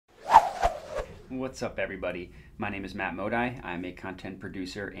What's up, everybody? My name is Matt Modi. I'm a content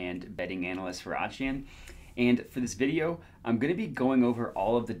producer and betting analyst for OddsJam. And for this video, I'm going to be going over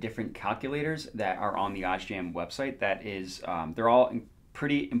all of the different calculators that are on the OddsJam website. That is, they're all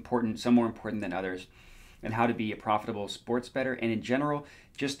pretty important, some more important than others, and how to be a profitable sports bettor, and in general,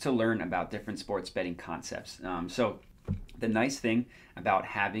 just to learn about different sports betting concepts. So the nice thing about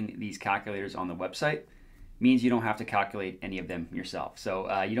having these calculators on the website means you don't have to calculate any of them yourself.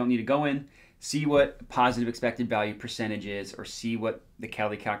 So you don't need to go in, see what positive expected value percentage is, or see what the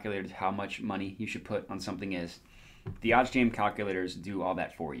Kelly calculator, how much money you should put on something is. The OddsJam calculators do all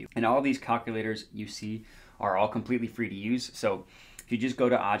that for you. And all these calculators you see are all completely free to use. So if you just go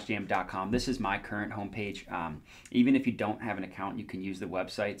to oddsjam.com, this is my current homepage. Even if you don't have an account, you can use the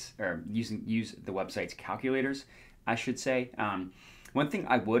websites, or use the website's calculators, I should say. One thing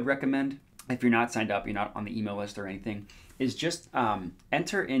I would recommend, if you're not signed up, you're not on the email list or anything, is just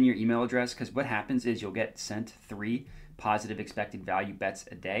enter in your email address, because what happens is you'll get sent 3 positive expected value bets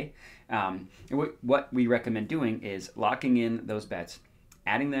a day. What we recommend doing is locking in those bets,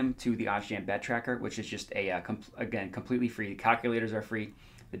 adding them to the OddsJam bet tracker, which is just again, completely free. The calculators are free.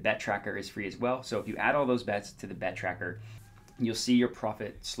 The bet tracker is free as well. So if you add all those bets to the bet tracker, you'll see your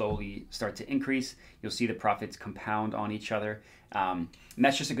profit slowly start to increase. You'll see the profits compound on each other. And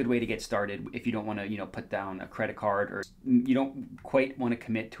that's just a good way to get started if you don't want to, put down a credit card, or you don't quite want to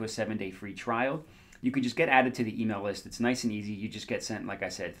commit to a 7-day free trial. You could just get added to the email list. It's nice and easy. You just get sent, like I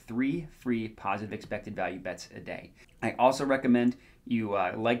said, 3 free positive expected value bets a day. I also recommend you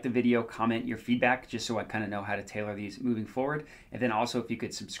like the video, comment your feedback, just so I kind of know how to tailor these moving forward. And then also if you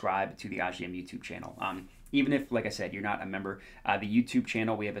could subscribe to the OddsJam YouTube channel. Even if, like I said, you're not a member, the YouTube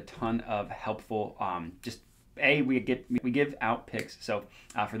channel, we have a ton of helpful, we give out picks. So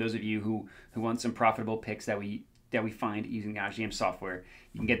for those of you who want some profitable picks that we find using the OddsJam software,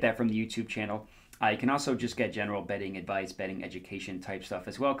 you can get that from the YouTube channel. You can also just get general betting advice, betting education type stuff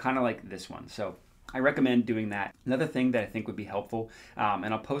as well, kind of like this one. So I recommend doing that. Another thing that I think would be helpful, and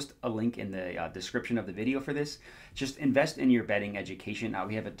I'll post a link in the description of the video for this, just invest in your betting education.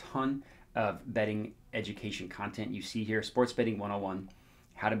 We have a ton of betting education content you see here: Sports Betting 101,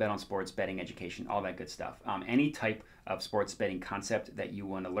 how to bet on sports, betting education, all that good stuff. Any type of sports betting concept that you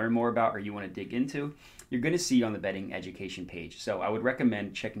want to learn more about or you want to dig into, you're going to see on the betting education page. So I would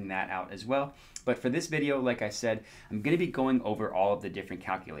recommend checking that out as well. But for this video, like I said, I'm going to be going over all of the different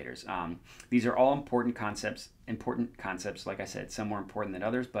calculators. These are all important concepts, like I said, some more important than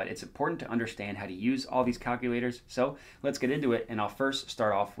others, but it's important to understand how to use all these calculators. So let's get into it, and I'll first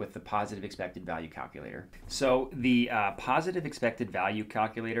start off with the positive expected value calculator. So the positive expected value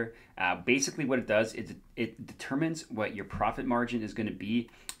calculator, basically what it does is it determines what your profit margin is going to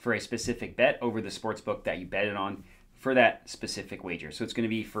be for a specific bet over the sports book that you betted on for that specific wager. So it's going to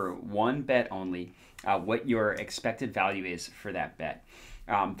be for one bet only, what your expected value is for that bet.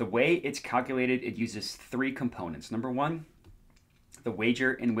 The way it's calculated, it uses 3 components. Number 1, the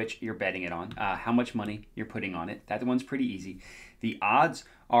wager in which you're betting it on, how much money you're putting on it. That one's pretty easy. The odds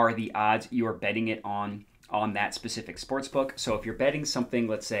are the odds you are betting it on that specific sports book. So if you're betting something,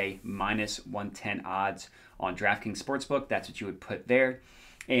 let's say -110 odds on DraftKings Sportsbook, that's what you would put there.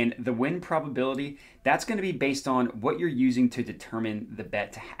 And the win probability, that's going to be based on what you're using to determine the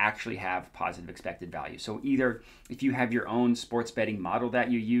bet to actually have positive expected value. So either if you have your own sports betting model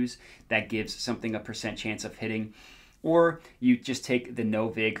that you use that gives something a % chance of hitting, or you just take the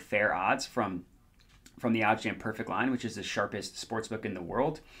Novig fair odds from the OddsJam Perfect Line, which is the sharpest sportsbook in the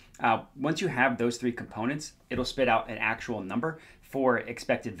world. Once you have those 3 components, it'll spit out an actual number for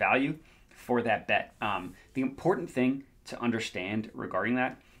expected value for that bet. The important thing to understand regarding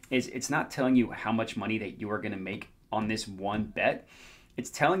that is it's not telling you how much money that you are going to make on this one bet. It's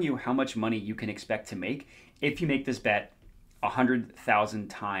telling you how much money you can expect to make if you make this bet 100,000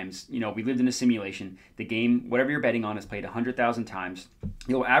 times. We lived in a simulation. The game, whatever you're betting on, is played 100,000 times.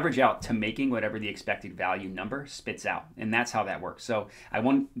 You'll average out to making whatever the expected value number spits out. And that's how that works. So I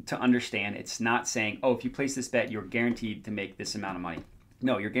want to understand, it's not saying, oh, if you place this bet, you're guaranteed to make this amount of money.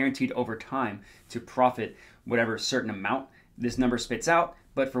 No, you're guaranteed over time to profit whatever certain amount this number spits out,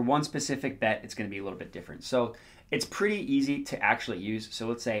 but for one specific bet, it's going to be a little bit different. So it's pretty easy to actually use. So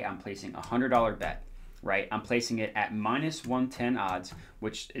let's say I'm placing a $100 bet, right? I'm placing it at -110 odds,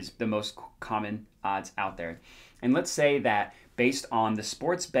 which is the most common odds out there. And let's say that based on the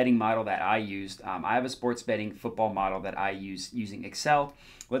sports betting model that I used, I have a sports betting football model that I use using Excel.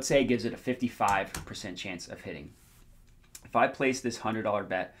 Let's say it gives it a 55% chance of hitting. If I place this $100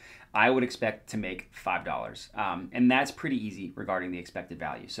 bet, I would expect to make $5. And that's pretty easy regarding the expected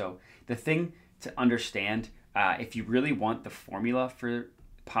value. So the thing to understand, if you really want the formula for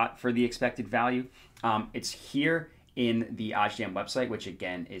pot for the expected value. It's here in the OddsJam website, which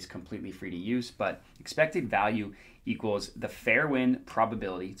again is completely free to use, but expected value equals the fair win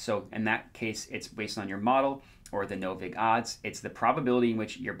probability. So in that case, it's based on your model or the Novig odds. It's the probability in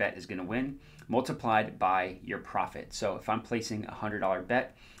which your bet is going to win multiplied by your profit. So if I'm placing a $100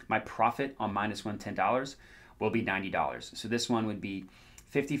 bet, my profit on minus $110 will be $90. So this one would be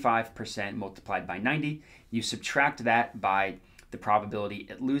 55% multiplied by 90. You subtract that by the probability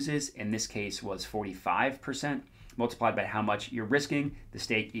it loses. In this case was 45%. Multiplied by how much you're risking, the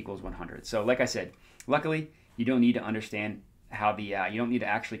stake equals 100. So like I said, luckily you don't need to understand how the, you don't need to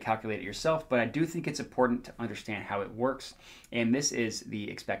actually calculate it yourself, but I do think it's important to understand how it works. And this is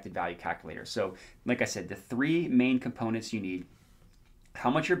the expected value calculator. So like I said, the three main components you need: how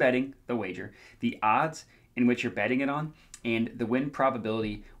much you're betting, the wager, the odds in which you're betting it on, and the win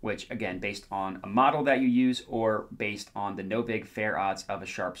probability, which again, based on a model that you use or based on the Novig fair odds of a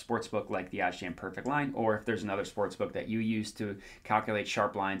sharp sportsbook like the OddsJam Perfect Line, or if there's another sportsbook that you use to calculate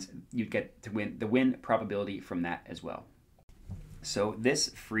sharp lines, you get to win the win probability from that as well. So this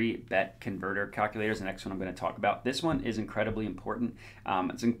free bet converter calculator is the next one I'm going to talk about. This one is incredibly important.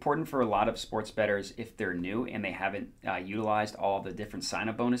 It's important for a lot of sports bettors if they're new and they haven't utilized all the different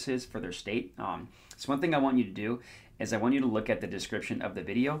sign-up bonuses for their state. So one thing I want you to do is I want you to look at the description of the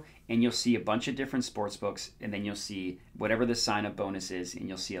video, and you'll see a bunch of different sports books, and then you'll see whatever the sign-up bonus is, and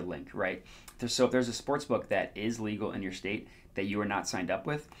you'll see a link, right? So if there's a sports book that is legal in your state that you are not signed up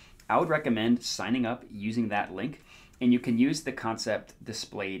with, I would recommend signing up using that link. And you can use the concept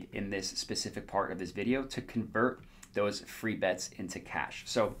displayed in this specific part of this video to convert those free bets into cash.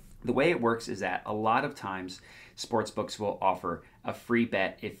 So the way it works is that a lot of times sportsbooks will offer a free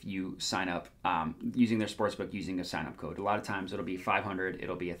bet if you sign up using their sportsbook using a sign-up code. A lot of times it'll be 500,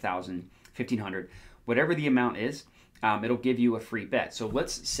 it'll be 1,000, 1,500, whatever the amount is, it'll give you a free bet. So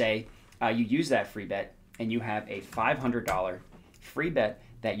let's say you use that free bet and you have a $500 free bet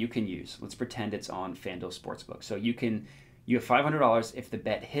that you can use. Let's pretend it's on FanDuel Sportsbook. So you have $500. If the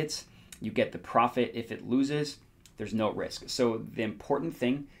bet hits, you get the profit. If it loses, there's no risk. So the important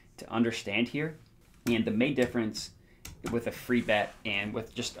thing to understand here, and the main difference with a free bet and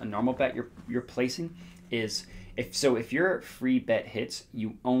with just a normal bet you're placing, is if your free bet hits,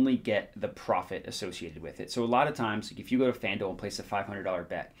 you only get the profit associated with it. So a lot of times, if you go to FanDuel and place a $500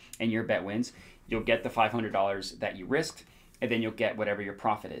 bet and your bet wins, you'll get the $500 that you risked, and then you'll get whatever your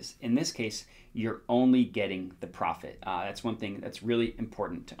profit is. In this case, you're only getting the profit. That's one thing that's really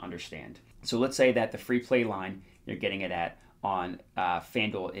important to understand. So let's say that the free play line you're getting it at on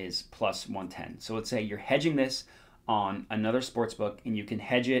FanDuel is plus 110. So let's say you're hedging this on another sportsbook, and you can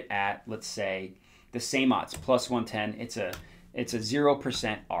hedge it at, let's say, the same odds, plus 110. It's a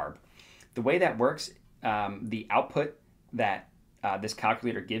 0% ARB. The way that works, the output that this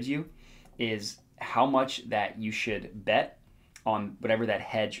calculator gives you is how much that you should bet on whatever that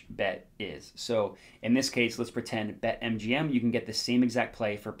hedge bet is. So in this case, let's pretend bet MGM, you can get the same exact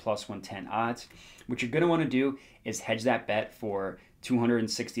play for plus 110 odds. What you're gonna wanna do is hedge that bet for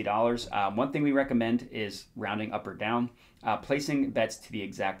 $260. One thing we recommend is rounding up or down. Placing bets to the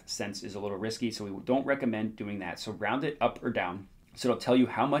exact cents is a little risky, so we don't recommend doing that. So round it up or down. So it'll tell you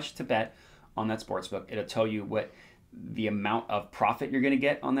how much to bet on that sportsbook. It'll tell you what the amount of profit you're going to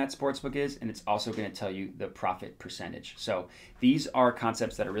get on that sportsbook is, and it's also going to tell you the profit percentage. So these are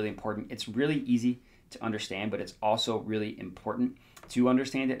concepts that are really important. It's really easy to understand, but it's also really important to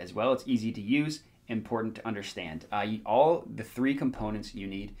understand it as well. It's easy to use, important to understand. All the three components you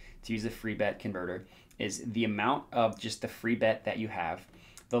need to use the free bet converter is the amount of just the free bet that you have,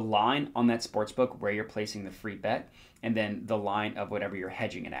 the line on that sportsbook where you're placing the free bet, and then the line of whatever you're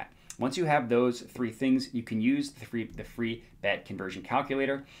hedging it at. Once you have those three things, you can use the free bet conversion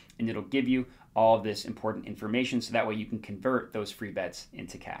calculator, and it'll give you all of this important information, so that way you can convert those free bets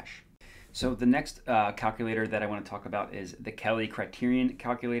into cash. So the next calculator that I want to talk about is the Kelly Criterion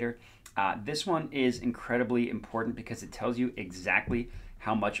Calculator. This one is incredibly important because it tells you exactly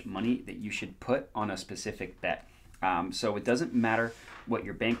how much money that you should put on a specific bet. So it doesn't matter what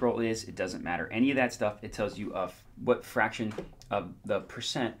your bankroll is, it doesn't matter any of that stuff. It tells you of what fraction of the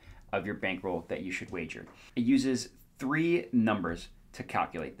percent of your bankroll that you should wager. It uses three numbers to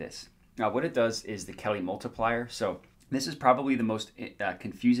calculate this. Now what it does is the Kelly multiplier. So this is probably the most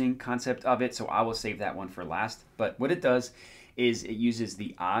confusing concept of it, so I will save that one for last. But what it does is it uses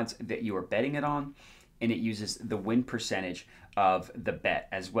the odds that you are betting it on, and it uses the win percentage of the bet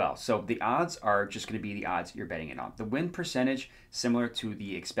as well. So the odds are just going to be the odds you're betting it on. The win percentage, similar to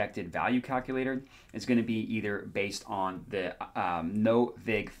the expected value calculator, is going to be either based on the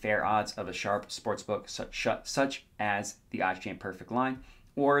Novig fair odds of a sharp sportsbook such as the OddsJam Perfect Line,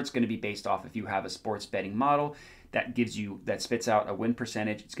 or it's going to be based off if you have a sports betting model that spits out a win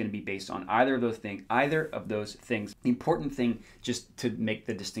percentage. It's going to be based on either of those things. The important thing just to make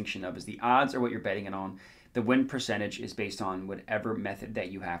the distinction of is the odds are what you're betting it on. The win percentage is based on whatever method that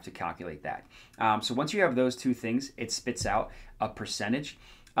you have to calculate that. So once you have those two things, it spits out a percentage.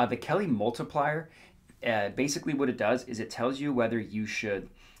 The Kelly multiplier, basically what it does is it tells you whether you should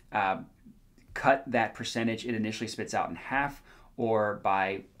cut that percentage it initially spits out in half or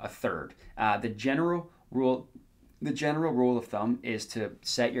by a third. The general rule of thumb is to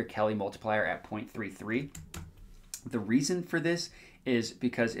set your Kelly multiplier at 0.33. The reason for this is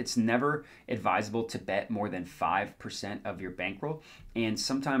because it's never advisable to bet more than 5% of your bankroll. And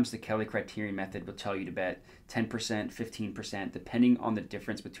sometimes the Kelly Criterion Method will tell you to bet 10%, 15%, depending on the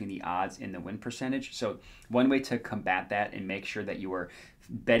difference between the odds and the win percentage. So one way to combat that and make sure that you are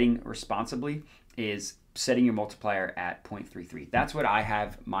betting responsibly is setting your multiplier at 0.33. That's what I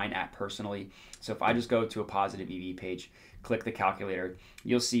have mine at personally. So if I just go to a positive EV page, click the calculator,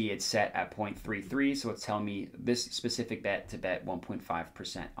 you'll see it's set at 0.33. So it's telling me this specific bet to bet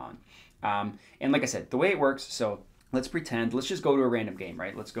 1.5% on. And like I said, the way it works, so let's just go to a random game,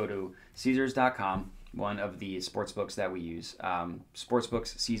 right? Let's go to Caesars.com, one of the sports books that we use,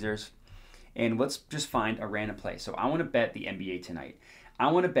 sportsbooks, Caesars, and let's just find a random play. So I want to bet the NBA tonight. I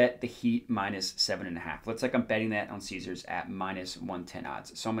want to bet the Heat minus 7.5. Looks like I'm betting that on Caesars at minus 110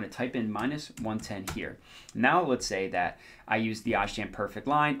 odds. So I'm going to type in minus 110 here. Now let's say that I use the OddsJam perfect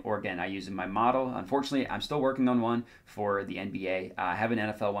line, or again, I use in my model. Unfortunately, I'm still working on one for the NBA. I have an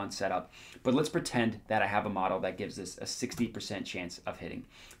NFL one set up, but let's pretend that I have a model that gives us a 60% chance of hitting.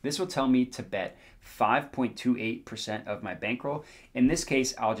 This will tell me to bet 5.28% of my bankroll. In this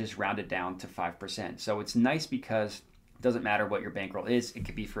case, I'll just round it down to 5%. So it's nice because doesn't matter what your bankroll is. It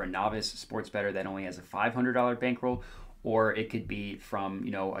could be for a novice sports bettor that only has a $500 bankroll, or it could be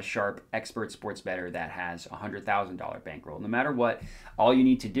from a sharp expert sports bettor that has a $100,000 bankroll. No matter what, all you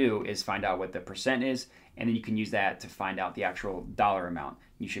need to do is find out what the percent is, and then you can use that to find out the actual dollar amount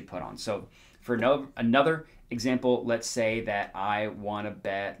you should put on. So for another example, let's say that I want to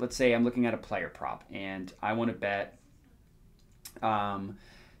bet, let's say I'm looking at a player prop, and I want to bet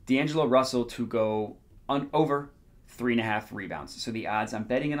D'Angelo Russell to go over 3.5 rebounds. So the odds I'm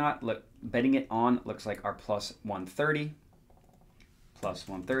betting it on looks like are plus 130.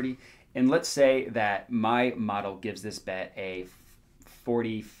 And let's say that my model gives this bet a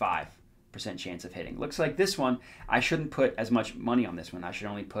 45% chance of hitting. Looks like this one, I shouldn't put as much money on this one. I should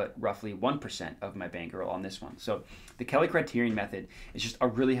only put roughly 1% of my bankroll on this one. So the Kelly Criterion Method is just a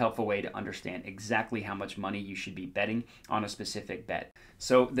really helpful way to understand exactly how much money you should be betting on a specific bet.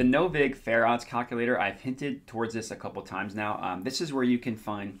 So the Novig Fair Odds Calculator, I've hinted towards this a couple times now. This is where you can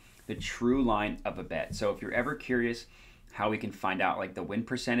find the true line of a bet. So if you're ever curious how we can find out like the win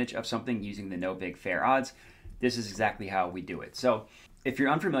percentage of something using the Novig Fair Odds, this is exactly how we do it. So if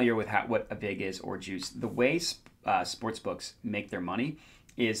you're unfamiliar with what a vig is or juice, the way sports books make their money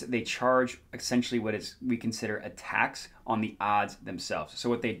is they charge essentially what we consider a tax on the odds themselves. So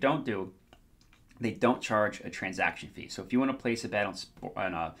what they don't do, they don't charge a transaction fee. So if you want to place a bet on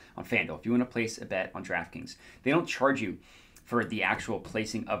FanDuel, if you want to place a bet on DraftKings, they don't charge you for the actual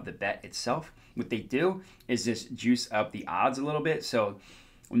placing of the bet itself. What they do is just juice up the odds a little bit. So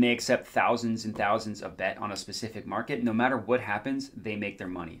when they accept thousands and thousands of bet on a specific market, no matter what happens, they make their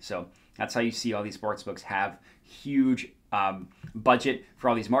money. So that's how you see all these sports books have huge budget for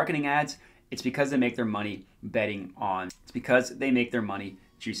all these marketing ads. It's because they make their money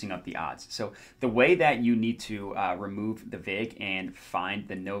juicing up the odds. So the way that you need to remove the vig and find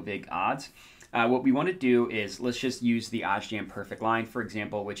the no vig odds, what we want to do is let's just use the OddsJam perfect line, for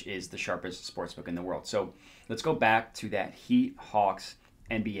example, which is the sharpest sportsbook in the world. So let's go back to that Heat Hawks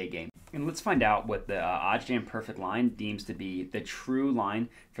NBA game. And let's find out what the OddsJam perfect line deems to be the true line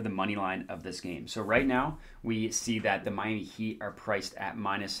for the money line of this game. So right now we see that the Miami Heat are priced at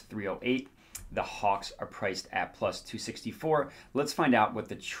minus 308. The Hawks are priced at plus 264. Let's find out what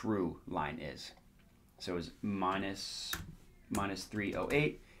the true line is. So it was minus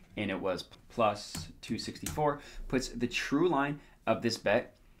 308 and it was plus 264. Puts the true line of this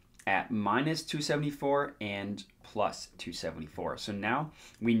bet at minus 274 and plus 274. So now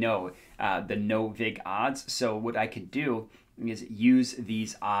we know the no vig odds. So what I could do is use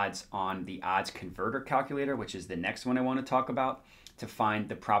these odds on the odds converter calculator, which is the next one I want to talk about, to find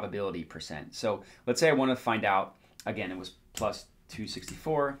the probability percent. So let's say I want to find out, again, it was plus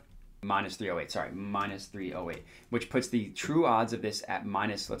 264, minus 308, which puts the true odds of this at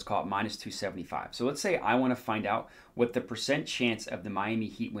minus, let's call it minus 275. So let's say I want to find out what the percent chance of the Miami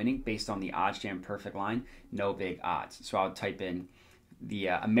Heat winning based on the OddsJam perfect line, no vig odds. So I'll type in the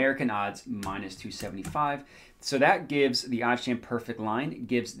American odds minus 275. So that gives the OddsJam perfect line,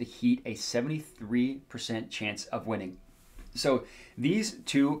 gives the Heat a 73% chance of winning. So these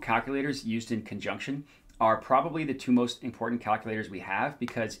two calculators used in conjunction are probably the two most important calculators we have,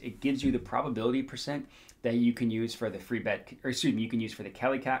 because it gives you the probability percent that you can use for the free bet, or excuse me, you can use for the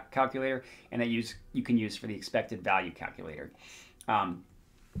Kelly calculator, and that you can use for the expected value calculator.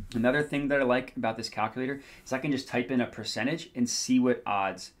 Another thing that I like about this calculator is I can just type in a percentage and see what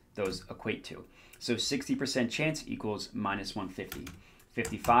odds those equate to. So 60% chance equals minus 150.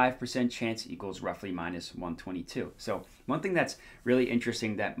 55% chance equals roughly minus 122. So one thing that's really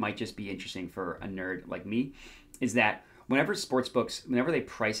interesting that might just be interesting for a nerd like me is that whenever sportsbooks, whenever they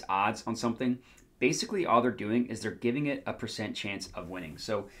price odds on something, basically all they're doing is they're giving it a percent chance of winning.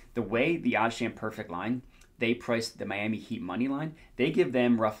 So the way the OddsJam perfect line, they priced the Miami Heat money line, they give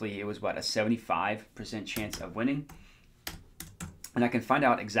them roughly, it was what, a 75% chance of winning. And I can find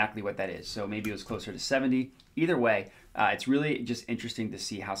out exactly what that is. So maybe it was closer to 70. Either way, it's really just interesting to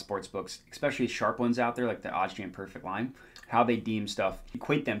see how sportsbooks, especially sharp ones out there like the OddsJam perfect line, how they deem stuff,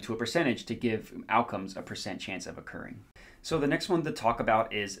 equate them to a percentage to give outcomes a percent chance of occurring. So the next one to talk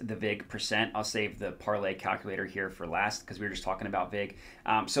about is the VIG percent. I'll save the parlay calculator here for last because we were just talking about VIG.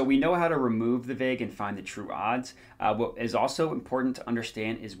 So we know how to remove the VIG and find the true odds. What is also important to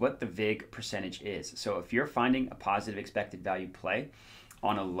understand is what the VIG percentage is. So if you're finding a positive expected value play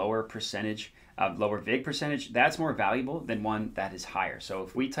on a lower percentage, lower VIG percentage, that's more valuable than one that is higher. So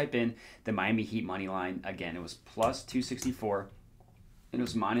if we type in the Miami Heat money line, again, it was plus 264 and it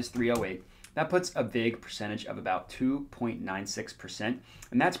was minus 308. That puts a VIG percentage of about 2.96%,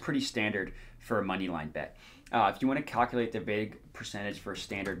 and that's pretty standard for a money line bet. If you want to calculate the VIG percentage for a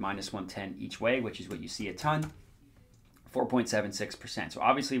standard minus 110 each way, which is what you see a ton, 4.76%. So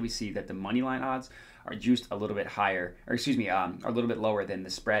obviously we see that the money line odds are just a little bit higher, or excuse me, are a little bit lower than the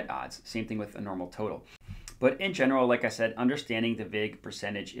spread odds. Same thing with a normal total. But in general, like I said, understanding the VIG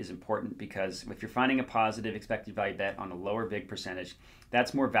percentage is important, because if you're finding a positive expected value bet on a lower VIG percentage,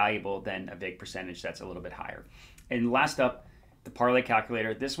 that's more valuable than a VIG percentage that's a little bit higher. And last up, the parlay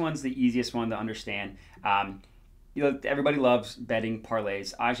calculator. This one's the easiest one to understand. You know, everybody loves betting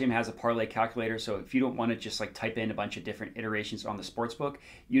parlays. OddsJam has a parlay calculator, so if you don't want to just like type in a bunch of different iterations on the sportsbook,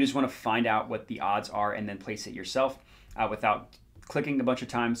 you just want to find out what the odds are and then place it yourself without clicking a bunch of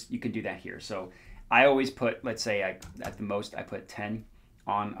times. You can do that here. So I always put, let's say at the most I put 10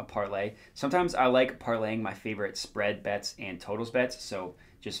 on a parlay. Sometimes I like parlaying my favorite spread bets and totals bets. So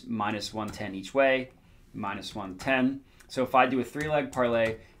just minus 110 each way, minus 110. So if I do a 3-leg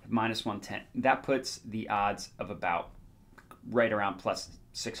parlay, minus 110, that puts the odds of about right around plus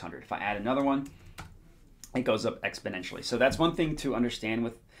 600. If I add another one, it goes up exponentially. So that's one thing to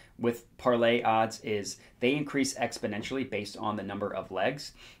understand with parlay odds, is they increase exponentially based on the number of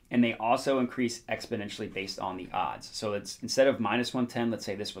legs, and they also increase exponentially based on the odds. So it's, instead of minus 110, let's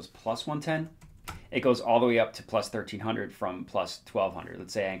say this was plus 110, it goes all the way up to plus 1300 from plus 1200.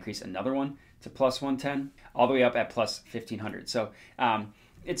 Let's say I increase another one to plus 110, all the way up at plus 1500. So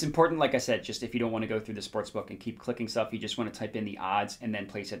it's important, like I said, just if you don't want to go through the sportsbook and keep clicking stuff, you just want to type in the odds and then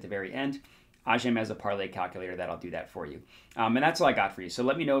place it at the very end. OddsJam has a parlay calculator that'll do that for you. And that's all I got for you. So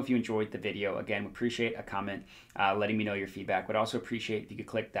let me know if you enjoyed the video. Again, we appreciate a comment, letting me know your feedback. Would also appreciate if you could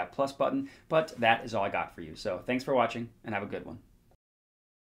click that plus button, but that is all I got for you. So thanks for watching and have a good one.